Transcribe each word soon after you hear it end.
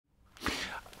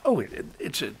Oh,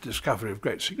 it's a discovery of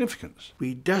great significance.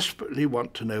 We desperately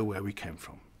want to know where we came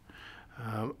from.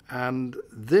 And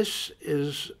this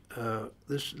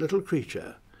little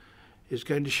creature is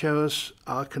going to show us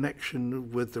our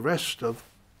connection with the rest of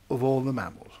all the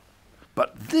mammals.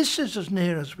 But this is as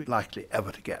near as we're likely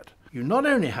ever to get. You not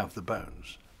only have the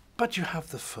bones, but you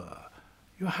have the fur,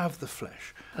 you have the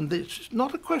flesh. And it's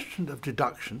not a question of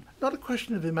deduction, not a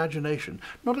question of imagination,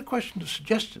 not a question of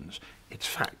suggestions. It's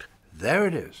fact. There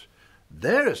it is.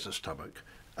 There is the stomach,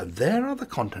 and there are the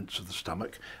contents of the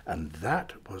stomach, and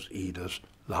that was Ida's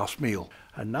last meal.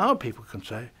 And now people can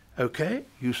say, okay,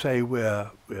 you say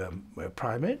we're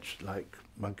primates, like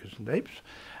monkeys and apes,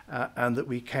 and that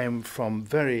we came from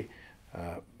very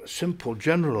simple,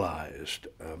 generalized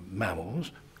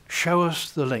mammals. Show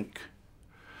us the link.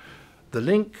 The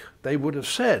link, they would have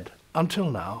said,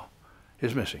 until now,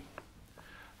 is missing.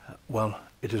 Well,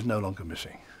 it is no longer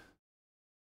missing.